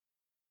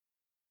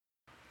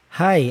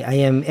Hi, I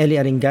am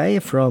Eli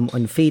Aringay from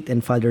On Faith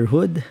and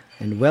Fatherhood,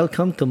 and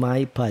welcome to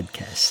my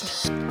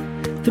podcast.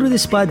 Through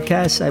this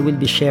podcast, I will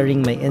be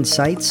sharing my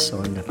insights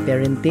on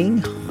parenting,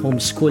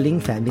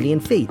 homeschooling, family,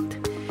 and faith.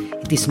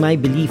 It is my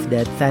belief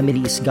that family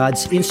is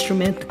God's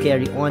instrument to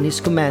carry on His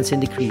commands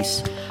and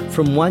decrees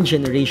from one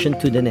generation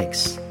to the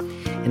next.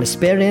 And as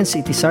parents,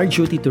 it is our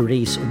duty to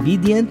raise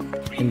obedient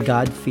and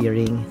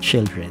God-fearing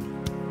children.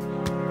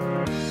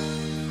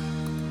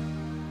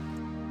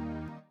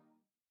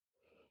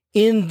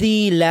 In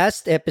the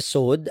last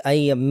episode,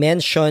 I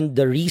mentioned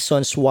the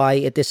reasons why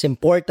it is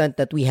important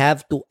that we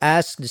have to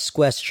ask this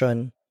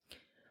question,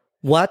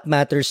 what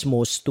matters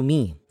most to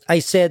me? I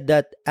said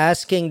that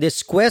asking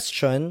this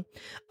question,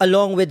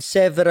 along with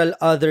several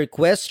other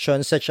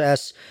questions such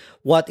as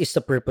what is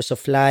the purpose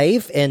of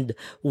life and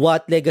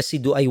what legacy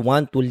do I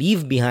want to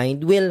leave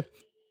behind, will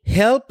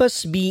help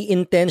us be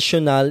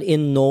intentional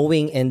in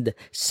knowing and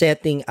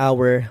setting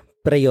our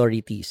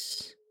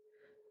priorities.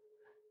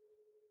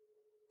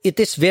 It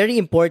is very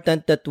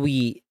important that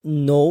we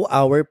know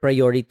our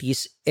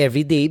priorities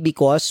every day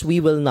because we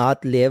will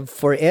not live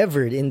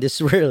forever in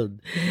this world.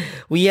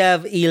 We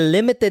have a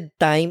limited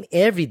time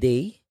every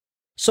day,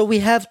 so we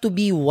have to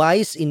be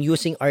wise in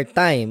using our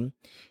time.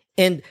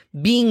 And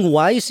being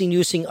wise in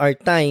using our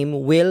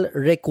time will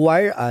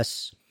require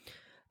us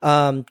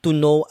to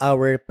know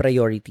our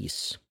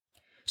priorities.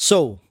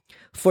 So,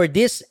 for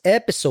this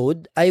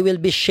episode, I will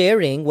be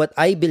sharing what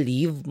I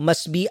believe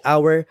must be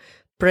our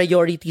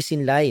priorities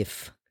in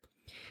life.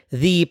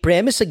 The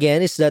premise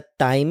again is that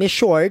time is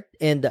short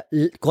and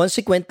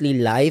consequently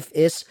life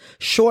is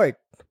short.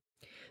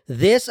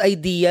 This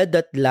idea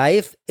that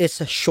life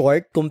is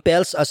short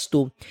compels us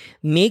to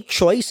make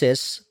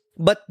choices,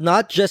 but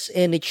not just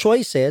any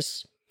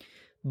choices,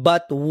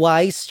 but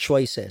wise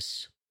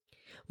choices.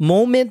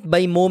 Moment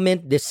by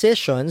moment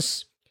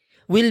decisions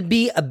will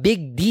be a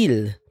big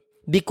deal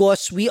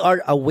because we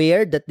are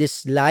aware that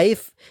this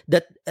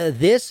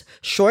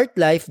short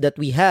life that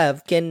we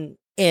have can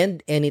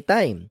end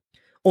anytime.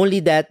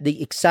 Only that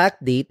the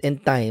exact date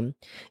and time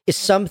is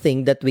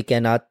something that we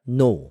cannot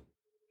know.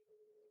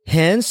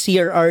 Hence,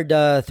 here are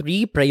the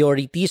three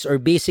priorities or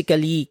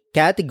basically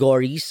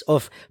categories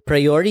of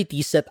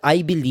priorities that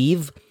I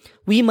believe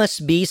we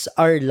must base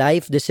our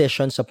life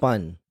decisions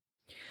upon.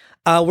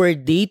 Our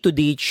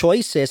day-to-day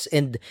choices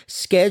and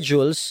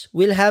schedules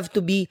will have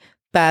to be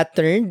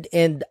patterned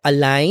and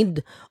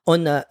aligned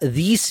on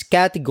these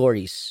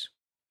categories.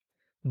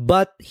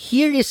 But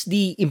here is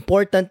the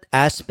important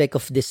aspect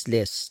of this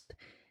list.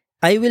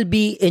 I will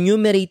be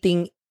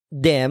enumerating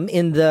them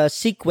in the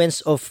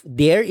sequence of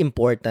their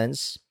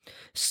importance,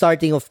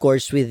 starting of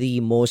course with the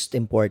most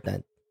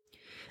important.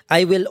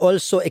 I will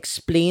also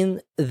explain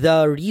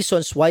the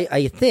reasons why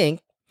I think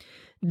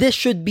this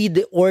should be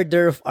the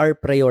order of our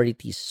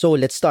priorities. So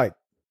let's start.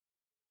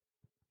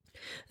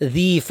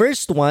 The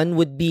first one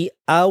would be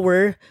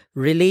our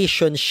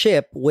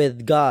relationship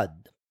with God.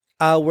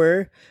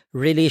 Our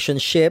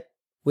relationship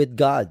with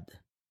God.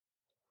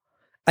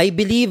 I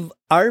believe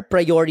our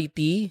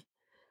priority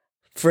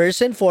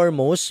first and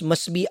foremost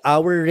must be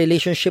our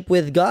relationship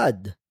with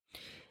God.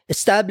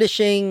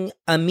 Establishing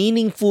a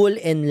meaningful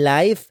and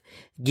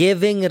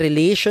life-giving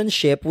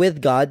relationship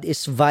with God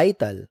is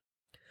vital.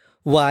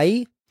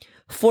 Why?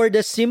 For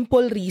the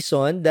simple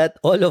reason that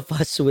all of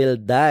us will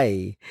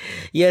die.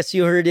 Yes,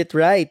 you heard it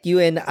right. You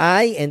and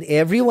I and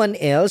everyone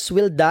else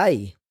will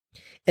die.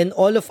 And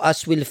all of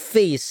us will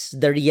face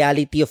the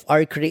reality of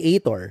our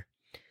Creator,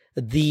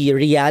 the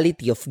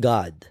reality of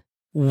God.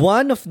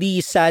 One of the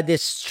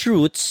saddest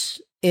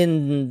truths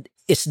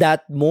is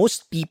that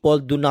most people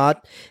do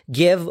not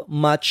give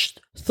much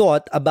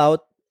thought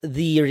about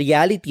the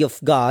reality of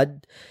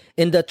God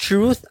and the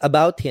truth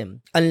about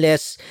Him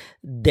unless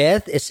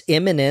death is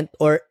imminent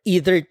or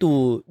either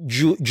due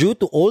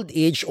to old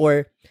age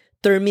or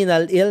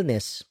terminal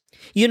illness.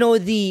 You know,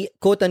 the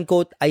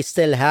quote-unquote, I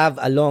still have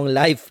a long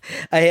life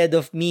ahead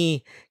of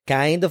me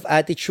kind of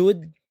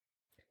attitude.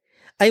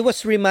 I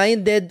was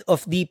reminded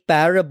of the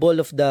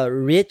parable of the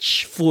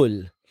rich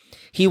fool.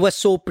 He was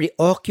so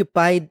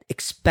preoccupied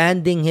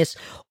expanding his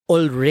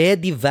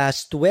already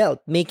vast wealth,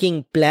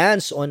 making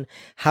plans on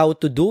how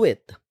to do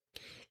it.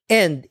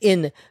 And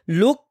in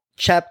Luke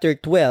chapter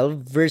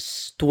 12,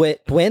 verse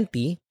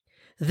 20,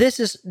 this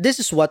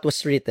is what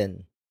was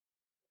written.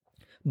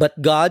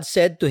 But God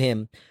said to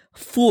him,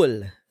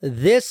 "Fool,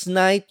 this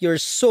night your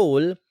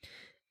soul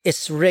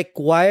is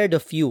required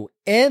of you,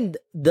 and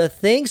the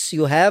things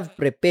you have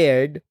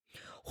prepared,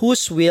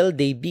 whose will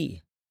they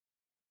be?"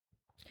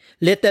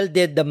 Little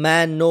did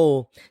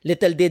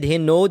he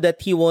know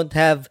that he won't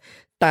have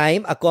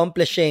time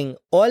accomplishing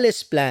all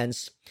his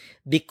plans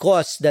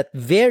because that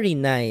very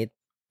night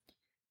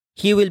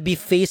he will be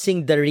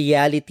facing the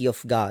reality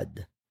of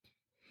God.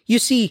 You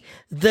see,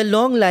 the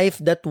long life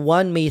that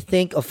one may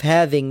think of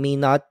having may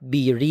not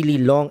be really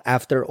long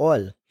after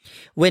all.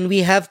 When we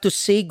have to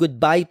say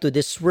goodbye to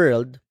this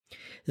world,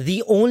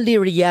 the only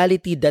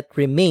reality that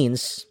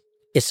remains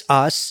is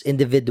us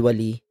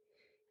individually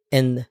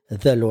and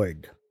the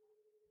Lord.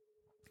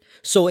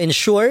 So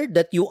ensure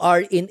that you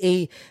are in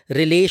a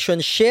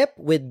relationship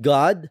with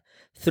God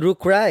through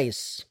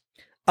Christ.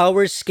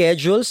 Our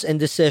schedules and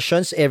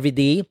decisions every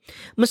day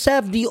must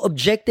have the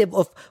objective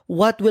of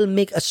what will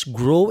make us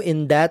grow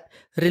in that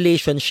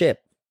relationship.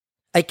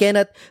 I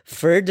cannot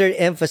further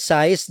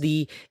emphasize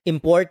the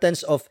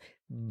importance of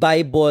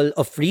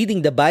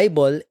reading the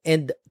Bible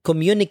and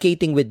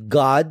communicating with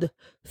God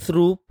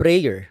through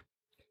prayer.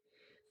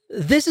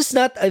 This is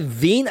not a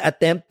vain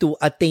attempt to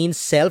attain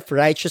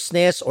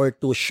self-righteousness or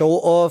to show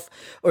off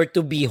or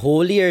to be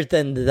holier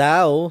than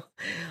thou.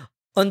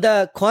 On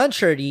the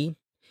contrary,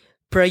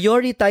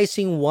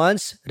 prioritizing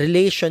one's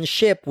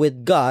relationship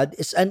with God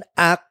is an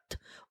act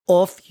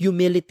of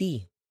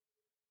humility.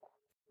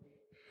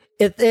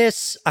 It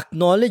is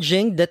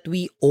acknowledging that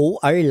we owe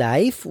our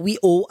life, we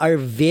owe our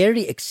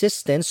very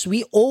existence,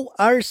 we owe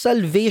our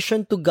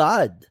salvation to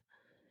God.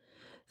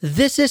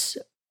 This is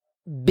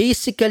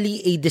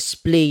basically a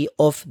display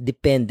of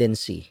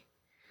dependency.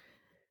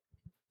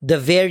 The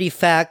very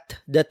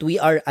fact that we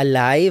are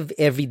alive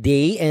every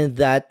day and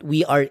that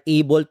we are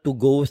able to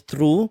go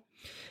through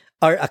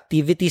our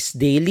activities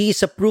daily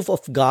is a proof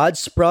of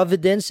God's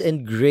providence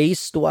and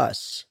grace to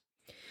us.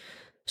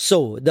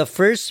 So, the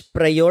first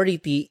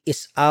priority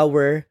is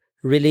our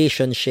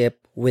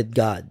relationship with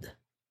God.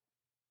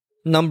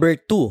 Number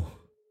 2,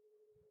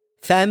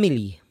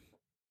 family.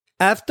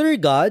 After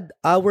God,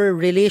 our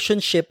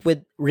relationship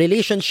with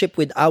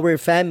our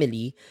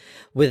family,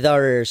 with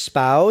our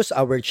spouse,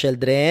 our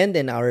children,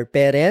 and our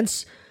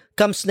parents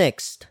comes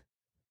next.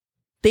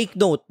 Take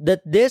note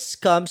that this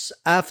comes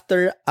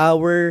after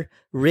our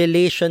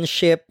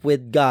relationship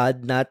with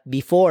God, not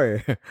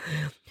before.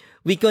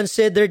 We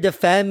consider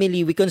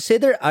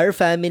our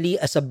family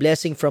as a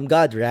blessing from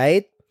God,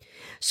 right?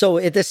 So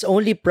it is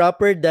only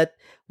proper that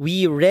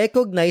we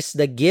recognize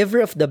the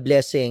giver of the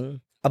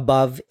blessing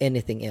above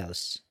anything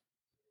else.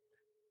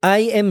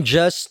 I am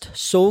just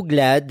so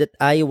glad that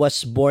I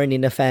was born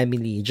in a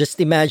family. Just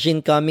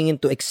imagine coming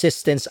into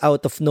existence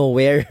out of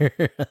nowhere.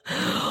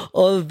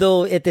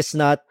 Although it is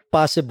not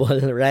possible,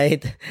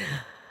 right?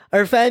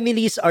 Our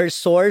families are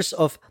source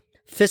of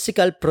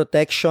physical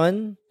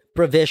protection,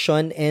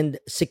 provision, and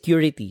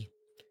security.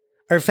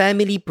 Our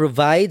family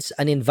provides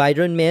an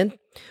environment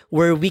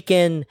where we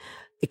can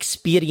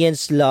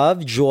experience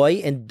love,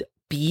 joy, and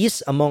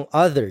peace among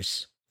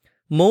others.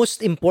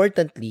 Most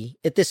importantly,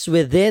 it is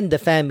within the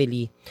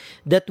family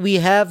that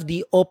we have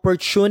the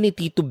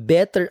opportunity to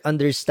better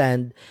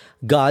understand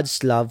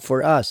God's love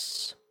for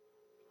us.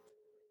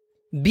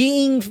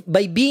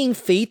 By being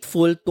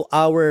faithful to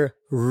our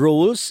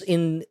roles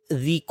in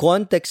the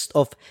context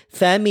of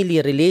family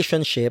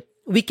relationship,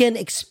 we can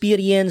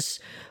experience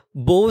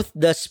both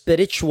the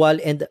spiritual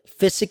and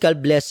physical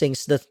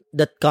blessings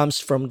that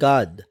comes from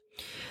God.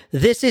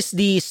 This is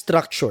the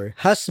structure.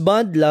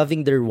 Husband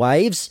loving their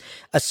wives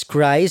as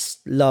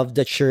Christ loved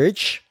the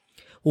church.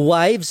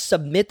 Wives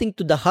submitting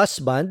to the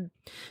husband.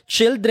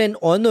 Children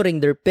honoring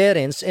their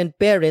parents, and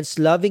parents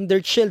loving their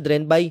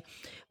children by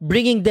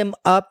bringing them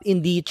up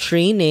in the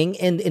training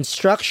and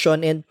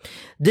instruction and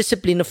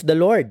discipline of the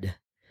Lord.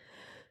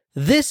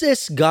 This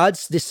is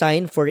God's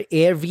design for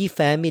every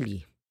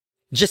family.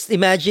 Just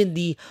imagine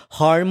the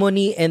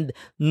harmony and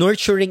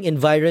nurturing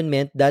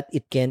environment that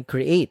it can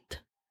create.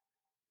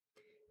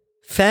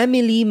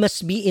 Family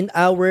must be in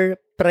our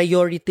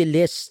priority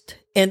list.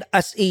 And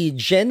as a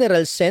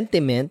general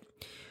sentiment,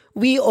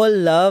 we all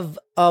love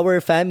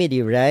our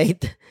family, right?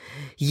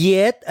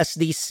 Yet, as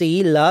they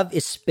say, love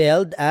is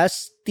spelled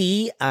as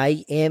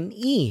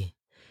T-I-M-E.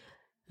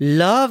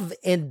 Love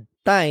and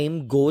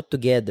time go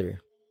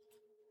together.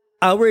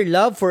 Our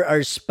love for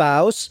our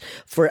spouse,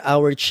 for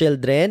our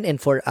children,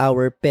 and for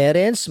our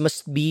parents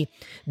must be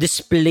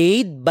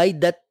displayed by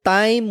the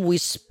time we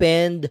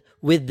spend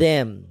with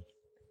them.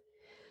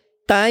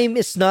 Time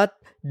is not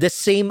the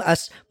same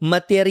as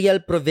material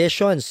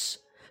provisions.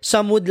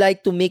 Some would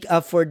like to make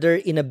up for their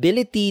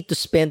inability to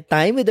spend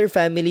time with their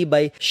family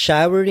by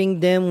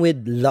showering them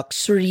with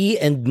luxury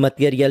and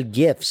material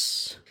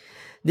gifts.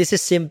 This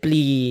is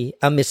simply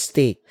a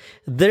mistake.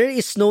 There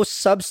is no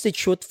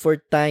substitute for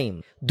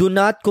time. Do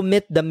not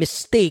commit the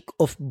mistake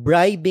of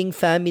bribing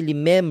family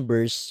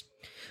members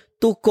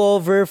to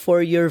cover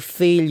for your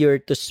failure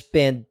to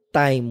spend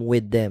time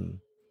with them.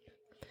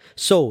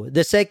 So,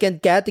 the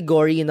second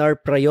category in our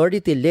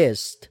priority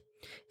list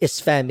is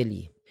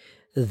family.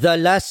 The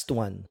last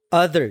one,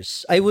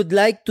 others. I would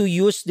like to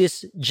use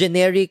this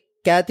generic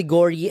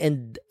category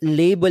and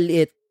label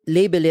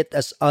it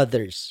as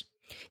others.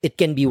 It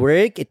can be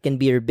work, it can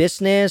be your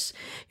business,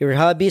 your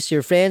hobbies,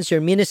 your friends,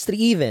 your ministry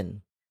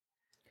even.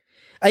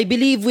 I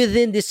believe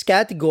within this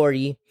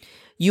category,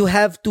 you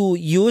have to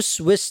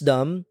use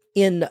wisdom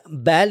in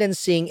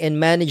balancing and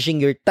managing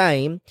your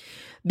time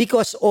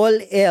because all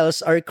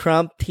else are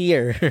cramped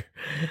here.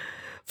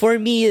 For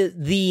me,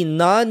 the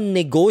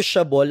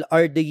non-negotiable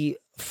are the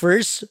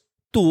first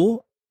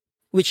two,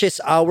 which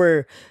is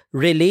our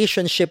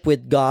relationship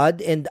with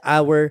God and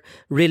our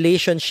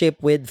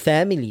relationship with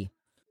family.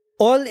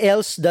 All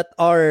else that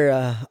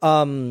are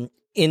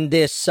in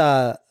this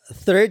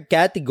third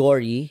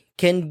category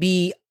can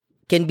be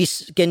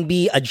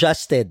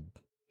adjusted.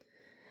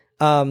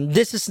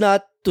 This is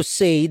not to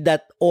say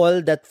that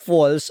all that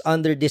falls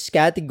under this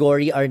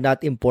category are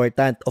not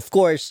important. Of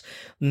course,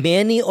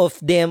 many of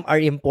them are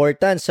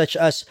important, such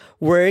as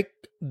work,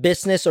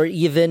 business, or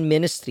even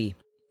ministry.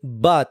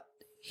 But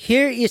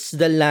here is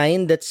the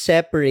line that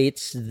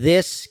separates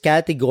this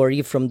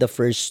category from the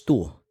first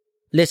two.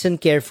 Listen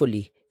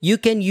carefully. You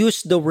can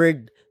use the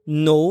word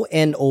no,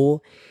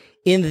 N-O,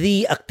 in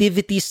the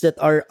activities that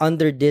are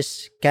under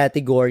this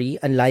category,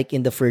 unlike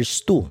in the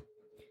first two.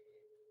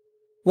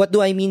 What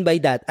do I mean by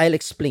that? I'll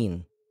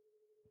explain.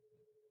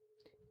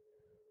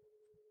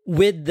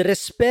 With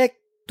respect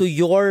to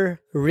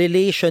your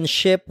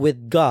relationship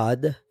with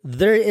God,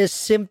 there is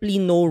simply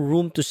no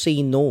room to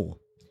say no.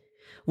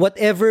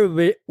 Whatever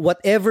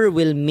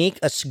will make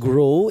us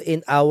grow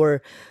in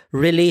our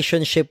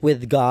relationship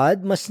with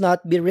God must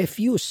not be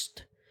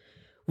refused.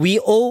 We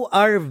owe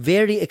our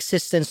very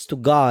existence to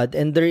God,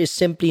 and there is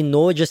simply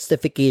no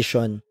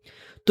justification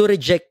to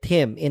reject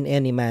Him in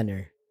any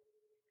manner.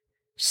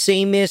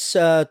 Same is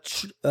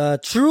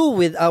true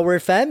with our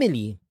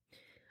family.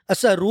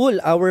 As a rule,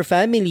 our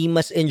family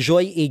must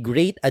enjoy a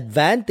great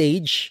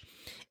advantage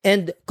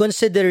and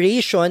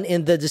consideration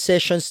in the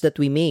decisions that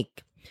we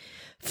make.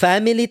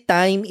 Family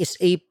time is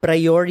a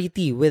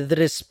priority with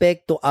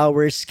respect to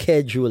our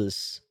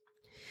schedules.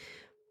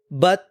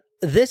 But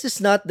this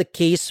is not the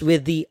case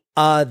with the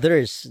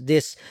others,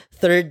 this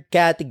third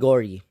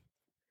category.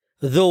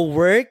 Though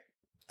work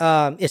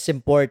is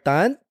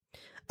important,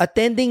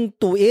 attending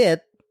to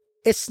it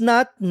is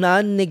not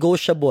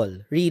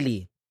non-negotiable,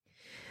 really.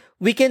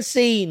 We can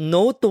say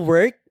no to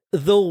work,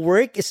 though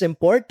work is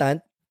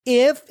important,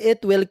 if it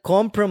will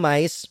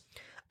compromise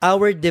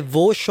our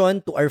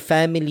devotion to our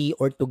family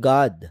or to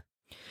God.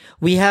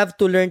 We have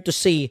to learn to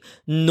say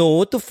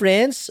no to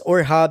friends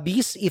or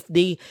hobbies if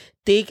they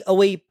take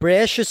away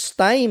precious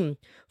time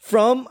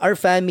from our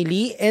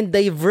family and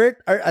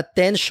divert our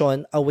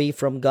attention away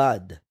from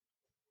God.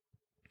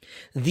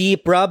 The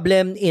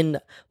problem in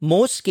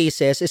most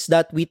cases is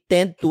that we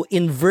tend to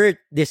invert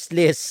this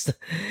list.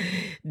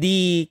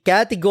 The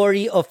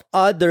category of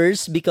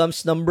others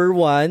becomes number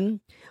one,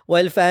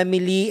 while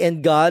family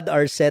and God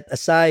are set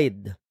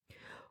aside.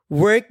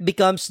 Work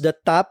becomes the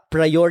top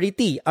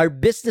priority. Our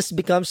business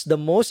becomes the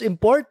most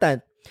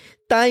important.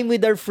 Time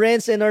with our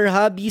friends and our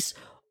hobbies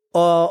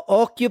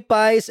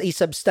occupies a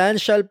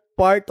substantial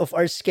part of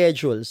our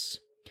schedules.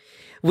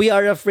 We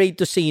are afraid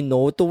to say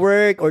no to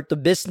work or to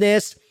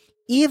business,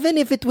 even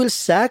if it will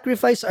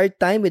sacrifice our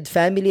time with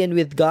family and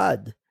with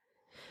God.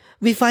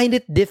 We find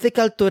it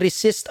difficult to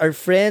resist our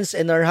friends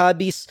and our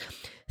hobbies,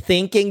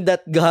 thinking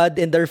that God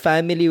and our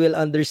family will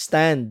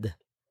understand.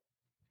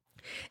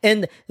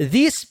 And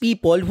these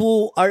people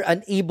who are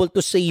unable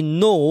to say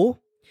no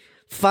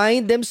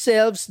find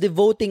themselves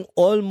devoting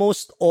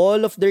almost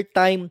all of their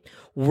time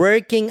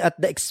working at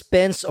the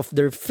expense of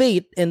their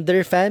faith and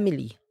their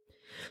family.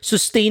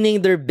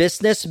 Sustaining their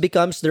business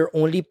becomes their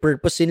only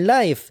purpose in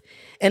life.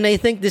 And I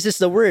think this is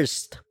the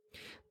worst.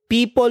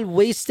 People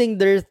wasting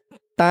their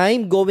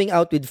time going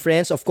out with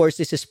friends, of course,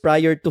 this is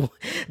prior to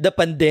the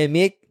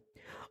pandemic,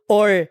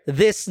 or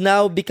this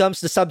now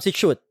becomes the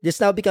substitute.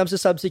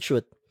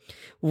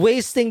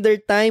 Wasting their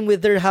time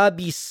with their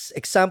hobbies.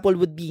 Example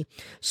would be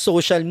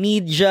social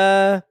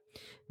media,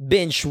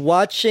 binge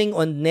watching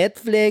on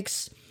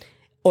Netflix,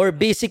 or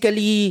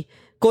basically,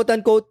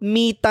 quote-unquote,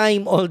 me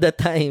time all the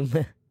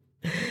time.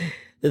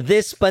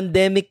 This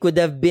pandemic could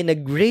have been a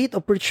great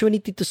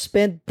opportunity to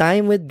spend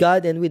time with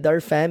God and with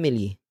our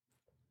family.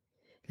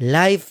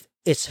 Life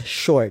is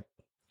short.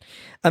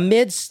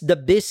 Amidst the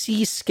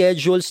busy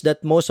schedules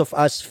that most of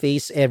us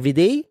face every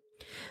day,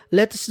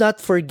 let us not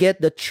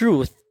forget the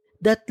truth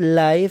that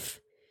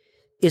life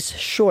is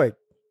short.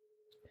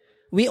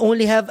 We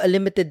only have a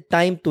limited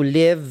time to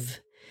live,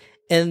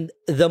 and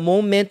the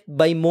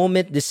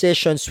moment-by-moment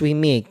decisions we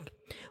make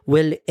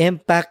will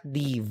impact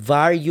the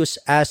various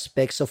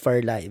aspects of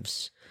our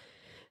lives.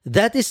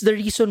 That is the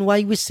reason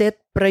why we set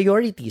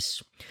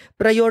priorities.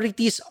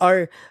 Priorities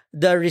are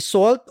the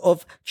result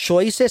of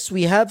choices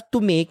we have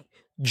to make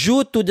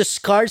due to the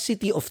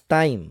scarcity of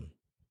time.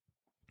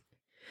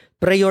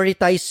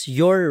 Prioritize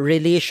your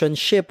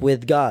relationship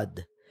with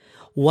God.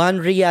 One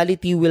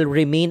reality will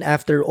remain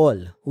after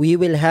all. We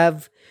will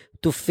have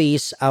to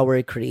face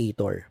our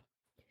Creator.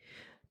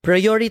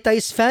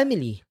 Prioritize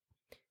family.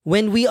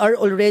 When we are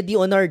already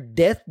on our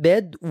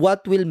deathbed,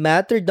 what will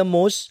matter the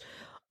most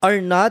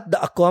are not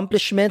the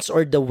accomplishments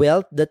or the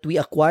wealth that we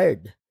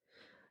acquired.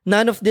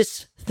 None of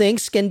these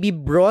things can be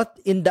brought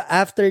in the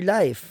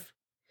afterlife.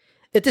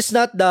 It is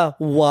not the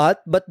what,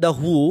 but the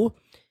who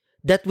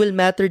that will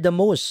matter the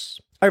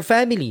most. Our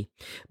family,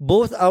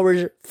 both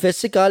our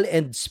physical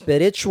and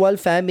spiritual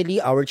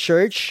family, our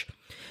church,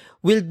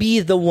 will be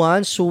the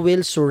ones who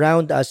will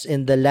surround us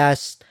in the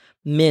last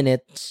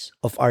minutes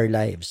of our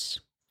lives.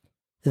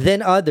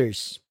 Then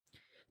others.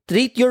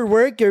 Treat your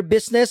work, your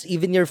business,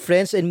 even your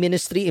friends and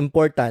ministry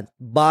important,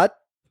 but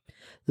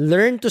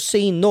learn to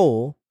say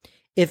no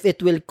if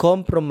it will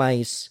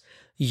compromise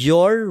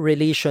your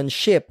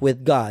relationship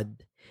with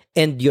God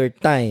and your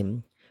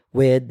time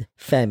with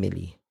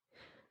family.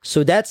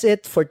 So that's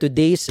it for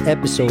today's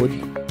episode.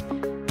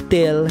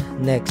 Till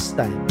next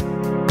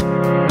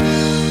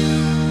time.